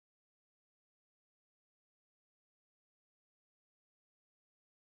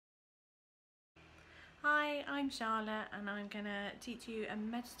Hi, I'm Charlotte and I'm going to teach you a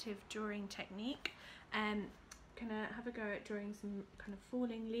meditative drawing technique. Going to have a go at drawing some kind of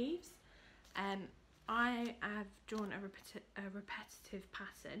falling leaves. I have drawn a repetitive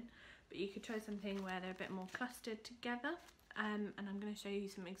pattern, but you could try something where they're a bit more clustered together. And I'm going to show you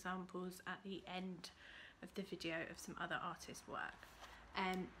some examples at the end of the video of some other artists' work.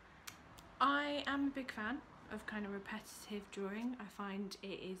 I am a big fan of kind of repetitive drawing. I find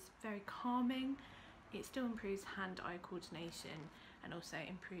it is very calming. It still improves hand-eye coordination and also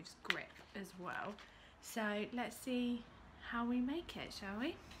improves grip as well. So let's see how we make it, shall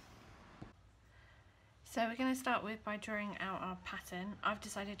we? So we're going to start with by drawing out our pattern. I've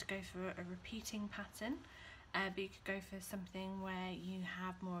decided to go for a repeating pattern, but you could go for something where you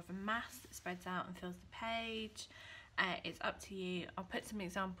have more of a mass that spreads out and fills the page. It's up to you. I'll put some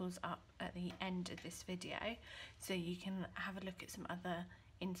examples up at the end of this video so you can have a look at some other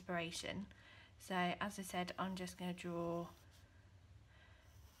inspiration. So as I said, I'm just going to draw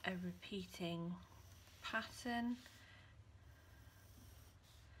a repeating pattern.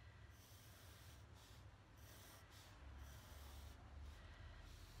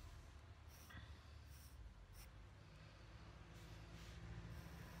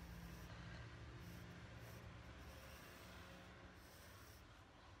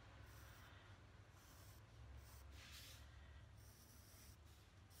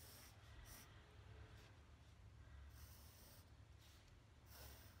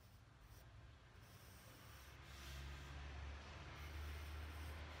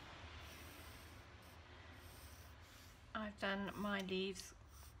 I've done my leaves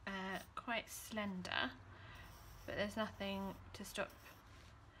quite slender, but there's nothing to stop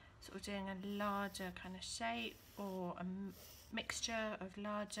sort of doing a larger kind of shape or a mixture of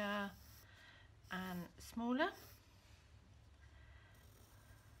larger and smaller.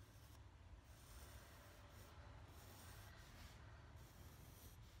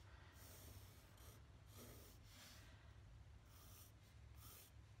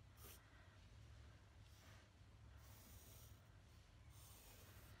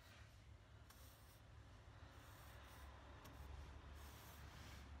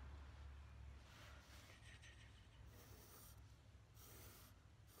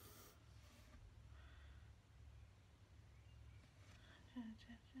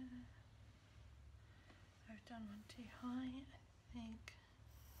 I've done one too high, I think.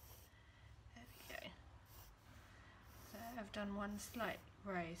 There we go. So I've done one slight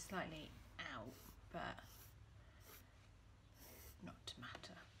row slightly out, but not to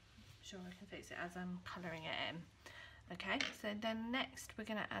matter. I'm sure I can fix it as I'm colouring it in. Okay, so then next we're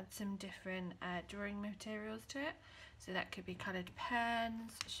going to add some different drawing materials to it. So that could be coloured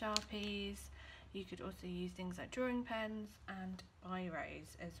pens, Sharpies. You could also use things like drawing pens and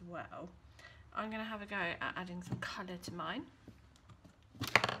biros as well. I'm going to have a go at adding some colour to mine.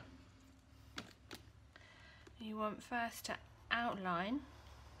 You want first to outline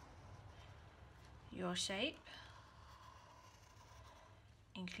your shape,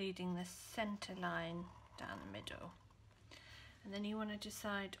 including the centre line down the middle. And then you want to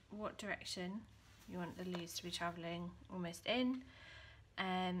decide what direction you want the leaves to be travelling almost in.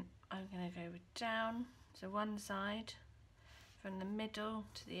 I'm going to go with down, so one side from the middle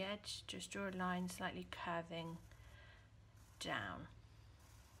to the edge, just draw a line slightly curving down.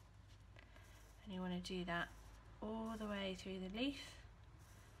 And you want to do that all the way through the leaf.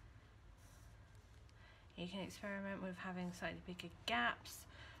 You can experiment with having slightly bigger gaps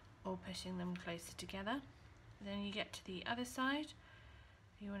or pushing them closer together. Then you get to the other side,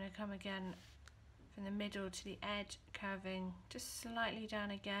 you want to come again from the middle to the edge, curving just slightly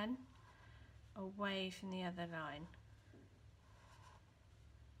down again, away from the other line.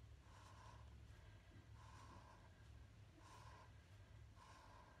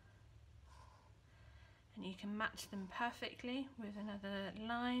 And you can match them perfectly with another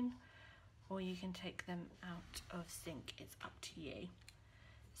line, or you can take them out of sync. It's up to you.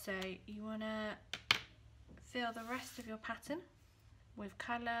 So you want to fill the rest of your pattern with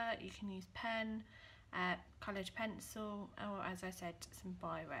colour. You can use pen, coloured pencil, or as I said, some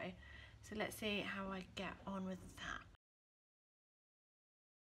biro. So let's see how I get on with that.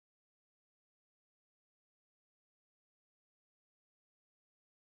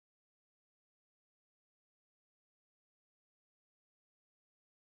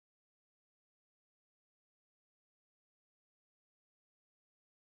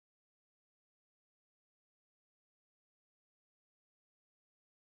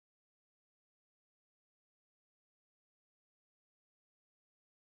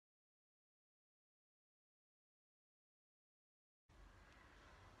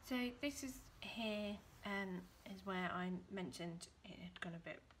 So this is here is where I mentioned it had gone a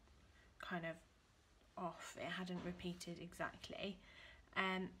bit kind of off, it hadn't repeated exactly.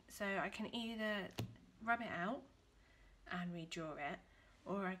 So I can either rub it out and redraw it,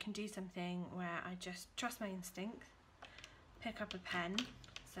 or I can do something where I just trust my instinct, pick up a pen,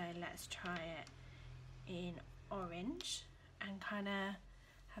 so let's try it in orange, and kind of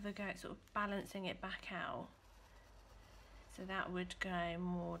have a go at sort of balancing it back out. So that would go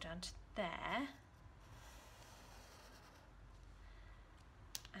more down to there.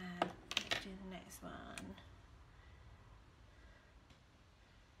 Let's do the next one.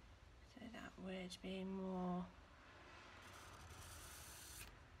 So that would be more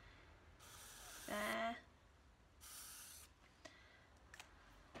there.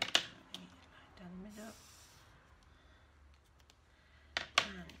 Down the middle.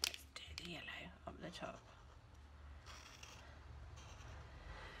 And let's do the yellow up the top.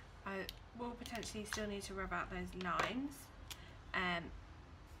 I will potentially still need to rub out those lines,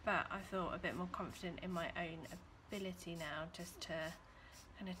 but I feel a bit more confident in my own ability now just to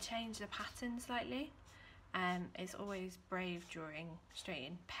kind of change the pattern slightly. It's always brave drawing straight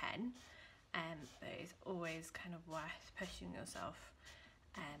in pen, but it's always kind of worth pushing yourself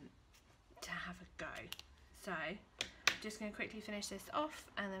to have a go. So I'm just going to quickly finish this off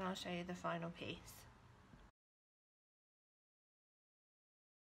and then I'll show you the final piece.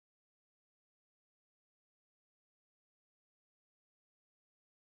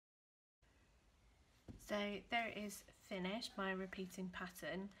 So there it is finished, my repeating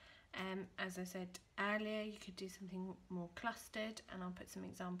pattern. As I said earlier, you could do something more clustered, and I'll put some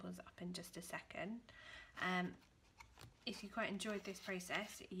examples up in just a second. If you quite enjoyed this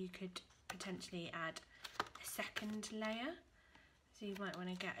process, you could potentially add a second layer. So you might want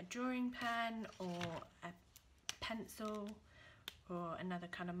to get a drawing pen or a pencil or another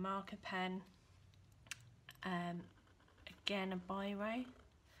kind of marker pen. Again, a biro.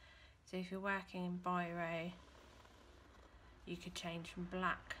 So if you're working in biro, you could change from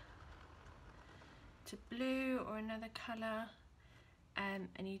black to blue or another colour, and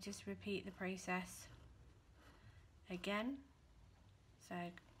you just repeat the process again. So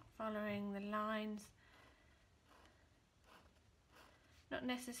following the lines, not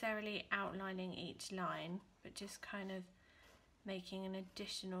necessarily outlining each line, but just kind of making an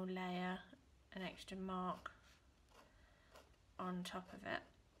additional layer, an extra mark on top of it.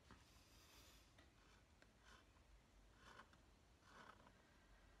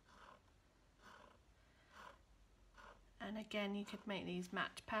 And again, you could make these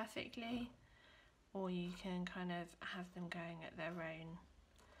match perfectly, or you can kind of have them going at their own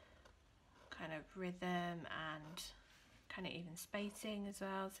kind of rhythm and kind of even spacing as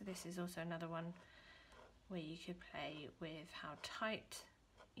well. So this is also another one where you could play with how tight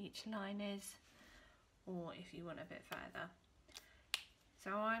each line is, or if you want a bit further.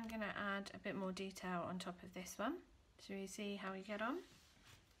 So I'm going to add a bit more detail on top of this one. Shall we see how we get on?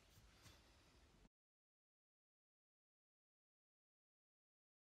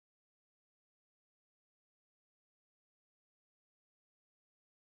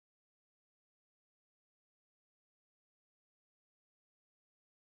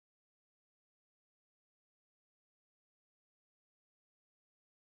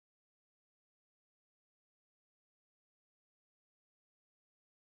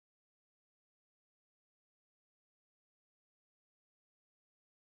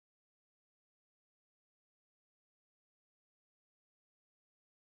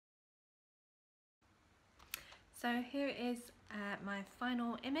 So here is my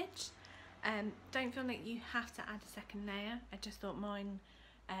final image. Don't feel like you have to add a second layer. I just thought mine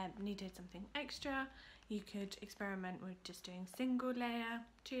needed something extra. You could experiment with just doing single layer,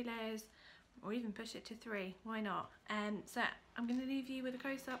 2 layers, or even push it to 3. Why not? So I'm going to leave you with a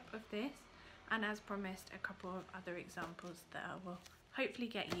close-up of this, and as promised, a couple of other examples that will hopefully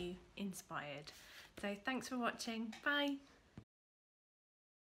get you inspired. So thanks for watching. Bye.